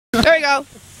There we go.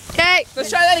 Okay, let's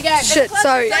try that again. Shit,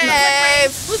 sorry.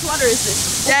 Dave. Whose water is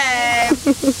this? Dave.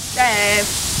 Dave.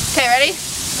 Okay, ready?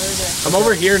 I'm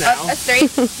over here now. That's three. Like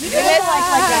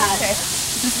that. Okay.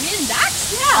 Me and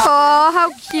Dax? Yeah. Oh,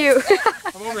 how cute.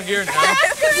 I'm over here now.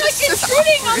 We're like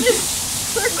intruding on this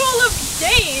circle of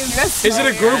Daves. Is it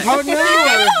a group hug now?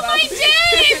 Oh, my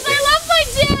Daves! I love my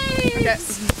Daves! Okay.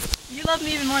 You love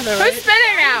me even more though, right? Who's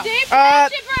spinning now? Dave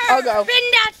I'll go.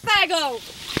 Spin that faygo!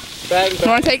 You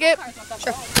want to take it?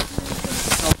 Sure.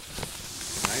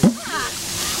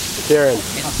 Darren.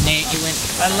 Nate, you went.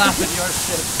 I laugh at your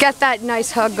shit. Get that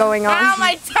nice hug going on. Ow,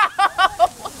 my toe!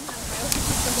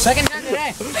 Second time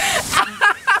today.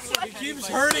 He keeps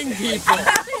hurting people.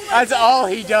 That's all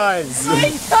he does. My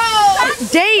toe!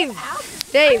 Dave!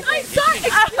 Dave! I'm sorry!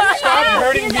 Stop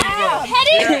hurting people.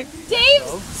 Heading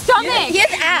Dave's stomach! He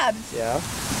has abs. Yeah.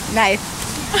 Nice.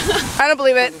 I don't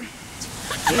believe it.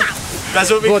 That's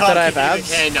what we What, call that I have kicking the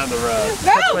abs? can down the road.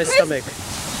 That's my stomach.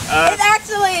 It's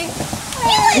actually...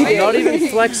 I'm not even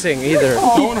flexing either.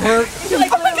 Don't hurt.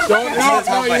 Don't hurt.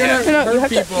 No, you're gonna hurt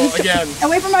people again.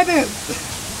 Away from my boob.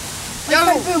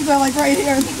 My boobs are like right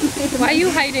here. Why are you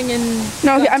hiding in...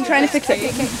 No, I'm trying to fix it.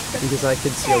 Because I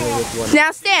could see only with one. Now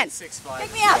stand. 6'5".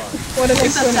 Pick me up. What are they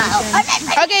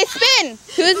Okay, spin.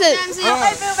 Who is it?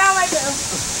 my boob, out my boob.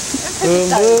 Boom,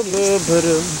 boom, boom,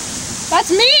 boom.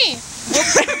 That's me! Of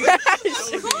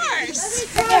course!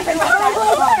 Who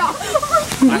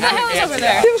the hell is over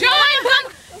there? John, come!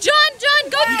 John,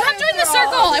 go! Come join the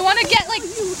circle! I want to get like...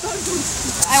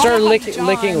 Start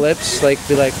licking lips, like,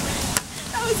 be like,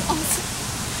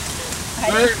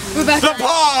 The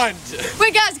pond!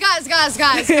 Wait, guys.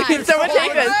 Someone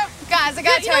take this. Guys, I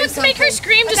gotta tell you something. Make her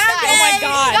scream just like, oh my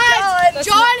god. Guys,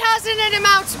 John has an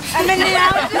announcement. An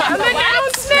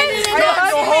announcement? Are you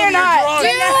hugging me or not?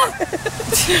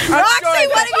 Roxy,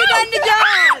 what have you done to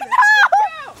John?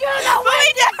 Do you know what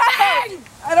he did?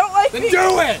 I don't like Then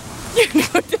do it!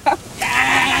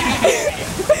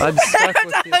 I'm stuck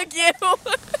with you. hug you.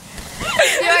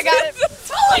 Yeah, I got it.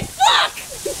 Holy fuck!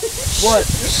 What?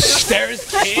 There's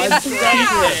kids right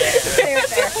there.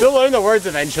 They'll learn the words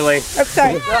eventually. I'm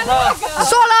sorry.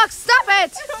 Solok, stop it! I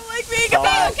don't like being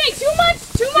Okay, too much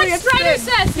Strider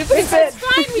says. It's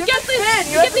fine, we get the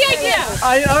idea.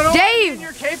 I don't Dave! want in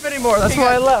your cape anymore, that's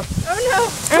why I left.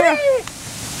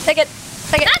 Take it.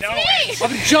 That's me! I'm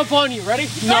gonna jump on you, ready?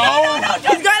 No!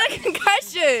 He's got a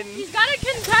concussion. He's got a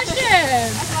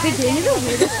concussion.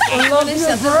 I love you,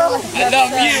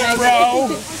 bro!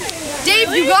 Dave,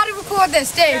 you gotta record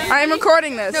this, Dave. I am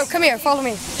recording this. No, come here, follow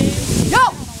me.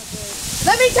 No!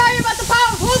 Let me tell you about the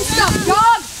power of home stuff,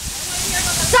 dog!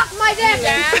 Suck my dick!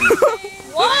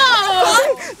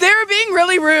 Whoa! They were being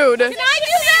really rude. Can I do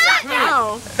that?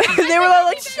 No. They were all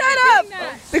like, shut up.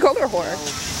 They called her a whore.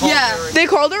 Yeah. They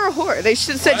called her a whore. They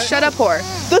should have said, shut up, whore.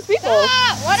 Those people.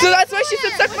 So that's why she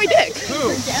said, suck my dick.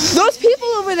 Who? Those people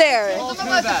over there.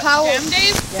 About the power.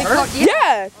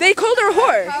 Yeah, they called her a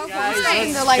whore.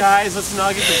 Guys, let's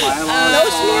not get the violence. No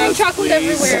smearing chocolate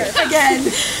everywhere. Again.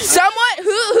 Someone,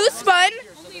 who spun?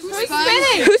 Who's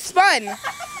spinning? Who spun?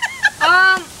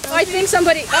 I think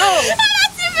somebody. Oh.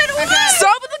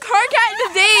 Stop with the car cat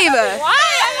into Dave. Why? I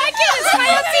like it. It's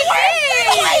fancy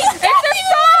thing. It's a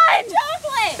sign.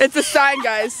 Chocolate. It's a sign,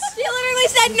 guys. She literally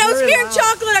said no smearing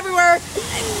chocolate everywhere.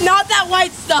 Not that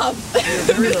white stuff.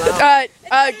 That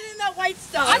white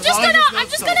stuff. I'm just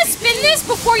gonna spin this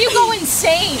before you go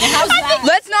insane. How's that?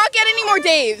 Let's not get any more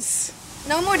Daves.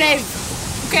 No more Dave.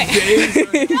 Okay.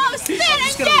 No, spin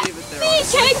and get me.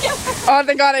 Take it. Oh,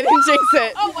 thank God I didn't jinx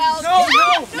it. Oh well.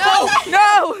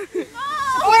 No.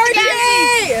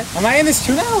 Okay. Am I in this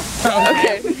too now?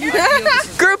 Okay.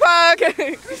 Group hug.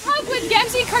 Hug with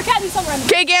Gamsey, Carcat, and somewhere in the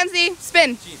Okay, Gamsey,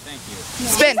 spin. Gee, thank you.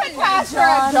 Spin.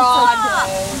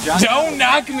 Don't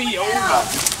knock me over.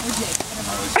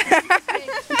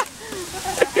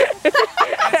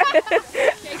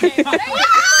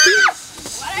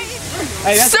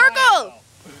 Hey, that's Circle.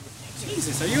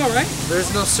 Jesus, are you alright?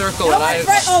 There's no circle and I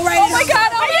Oh my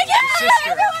god.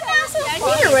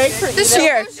 This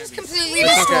here. Just completely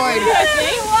destroyed.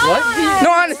 What?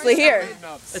 No, honestly, here.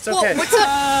 It's okay.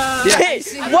 Hey,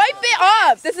 wipe it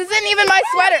off. This isn't even my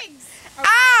sweater.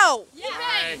 Ow!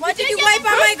 What did you wipe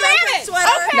on my girlfriend's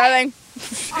sweater? Nothing.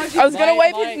 I was gonna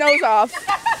wipe his nose off.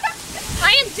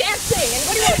 I am dancing.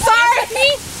 Anybody want to dance with me?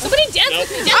 Somebody dance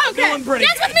with me.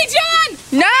 Dance with me, John.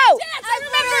 No! Dance. I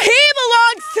remember. He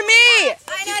belongs to me!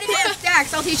 I know how to dance.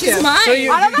 Dax, I'll teach you. It's So mine. you,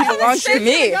 He belongs to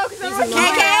me.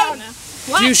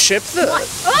 do you ship the Oh my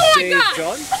Dave god.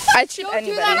 John? I'd ship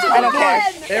anybody. I don't care.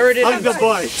 They already did I'm the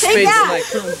boy. Spades like.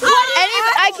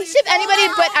 I can ship anybody,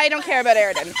 but I don't care about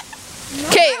Aridin.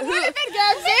 Okay, who?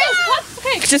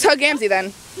 cupcake. Just hug Gamzee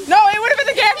then. No, it would have been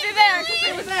the Gamzee there because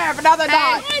it was there, but now they're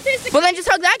not. Well then just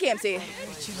hug that Gamzee.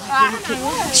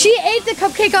 She ate the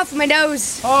cupcake off my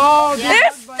nose. Oh,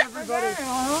 Yes. what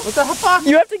the fuck?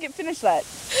 You have to finish that.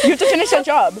 You have to finish that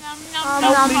job.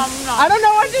 I don't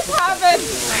know what just happened.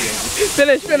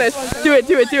 Finish.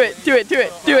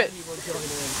 Do it.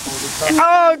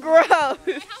 Oh, gross.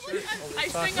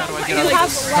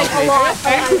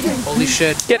 Holy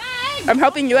shit. I'm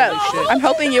helping you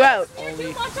out.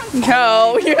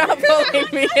 No, you're not pulling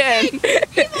me in.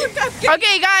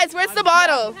 Okay, guys, where's the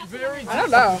bottle? I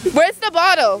don't know. Where's the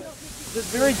bottle? This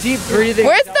very deep breathing.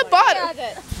 Where's the bottle? Put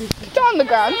it on the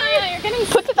ground.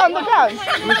 Put it on the ground.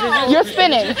 You're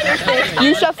spinning.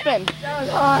 You shall spin.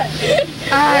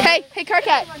 Hey,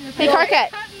 Carcat.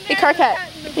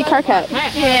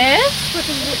 Yes?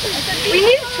 We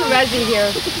need Terezi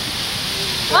here.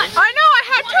 I know, I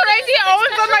had Terezi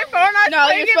always on my phone. No,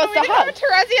 you're supposed to hug.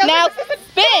 Now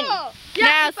spin.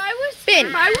 Now If I was spin.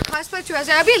 cosplay Terezi,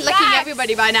 I'd be licking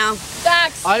everybody by now.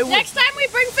 Facts. Next time we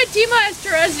bring Fatima as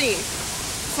Terezi.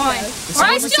 Fine. Or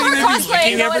I steal her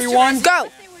cosplay. Everyone. Go.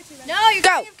 No, you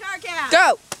Go.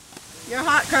 Go. You're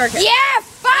hot Carcat. Yeah,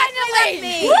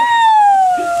 finally!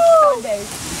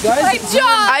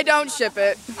 I don't ship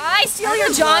it. I steal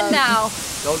your John now.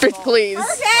 Please.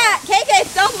 KK,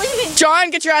 stop leaving. John,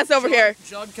 get your ass over here.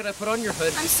 John, can I put on your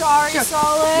hood? I'm sorry,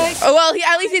 Solix. Oh, well,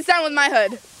 at least he's done with my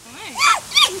hood.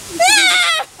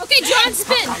 Okay, John,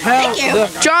 spin. Thank you.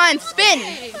 John,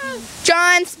 spin.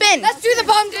 John, spin. Let's do the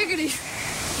bomb diggity.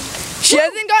 She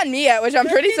hasn't gotten me yet, which I'm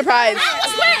pretty surprised. That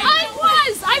was where I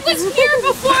was. I was here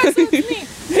before, so it's me.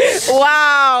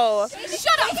 Wow.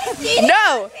 Shut up.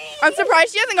 No, I'm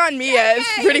surprised she hasn't gotten me yet.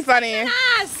 It's pretty funny.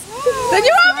 Ass. Then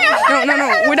you want me?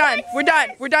 No.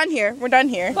 We're done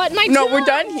here. But my No, John, we're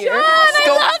done here. John, I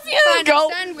love you. Go.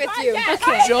 Stand with you.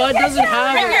 John doesn't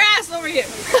have Bring it. your ass over here.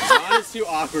 John is too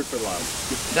awkward for love.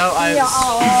 No, I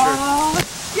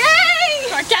was Yay!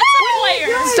 Carcat's a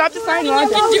player. Stop defying logic.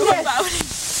 Do about it.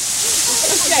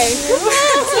 Okay.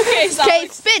 It's okay, Solix. Okay,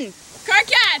 spin.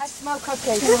 Carcat. Small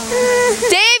cupcake.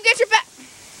 Dave, get your back.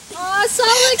 Oh,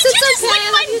 Solix, it's okay.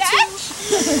 I love you too.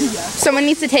 Someone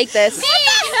needs to take this.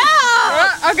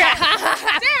 Okay.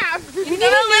 Damn. He's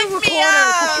gonna lift me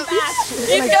up.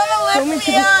 He's gonna lift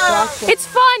me up. It's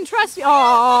fun, trust me.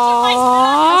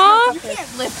 Aww.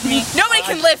 Nobody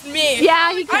can lift me.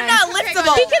 Yeah, he can. I'm not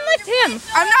liftable. He can lift him.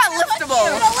 I'm not liftable.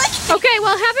 Okay,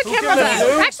 well, have a camera back.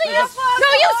 Actually, no,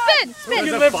 you spin.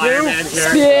 There's a fireman here.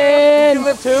 Spin.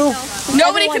 Lift two.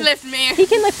 Nobody can lift me. He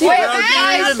can lift you.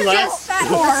 Even less.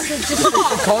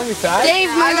 Calling me fat? Dave,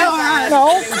 move over. No.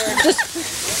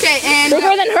 Okay, and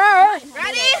Bigger than her.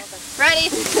 ready?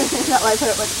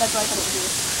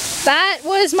 That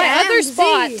was my other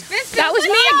spot. That was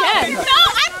me again. No,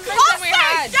 I'm closer.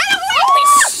 Get away.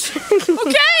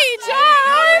 Okay,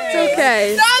 John. It's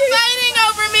okay. Stop fighting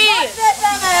over me.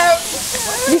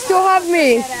 You still have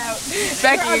me.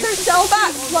 Becky. So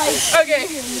back. Like, Okay.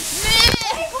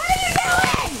 what are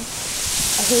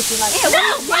you doing? No,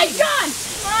 my John.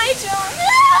 My John.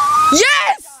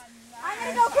 Yes. I'm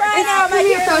gonna go cry now. My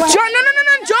hair. John, no,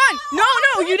 John. No,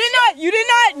 you did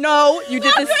not. No, you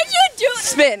did How this. could you do this?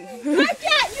 Spin.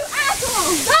 Carcat, you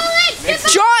asshole. Solix, get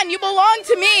back. John, you belong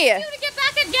to me. To get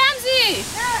back at Gamzee.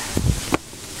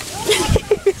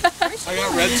 I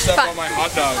got red stuff on my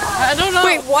hot dog. I don't know.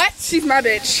 Wait, what? She's my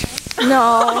bitch.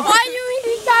 No. Why are you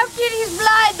eating Cow Kitty's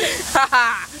blood?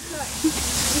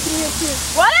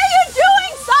 What are you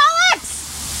doing, Solix?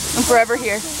 I'm forever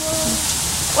here.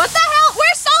 What the hell?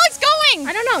 Where's Solix going?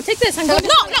 I don't know. Take this. I'm going.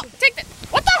 No, take this.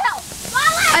 What the hell?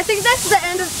 Solix! I think that's the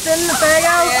end of Spin the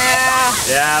Faygo.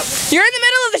 Yeah. You're in the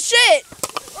middle of the shit.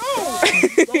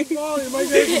 Don't fall, you might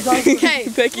get Okay,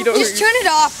 Becky, don't Just turn it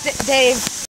off, Dave.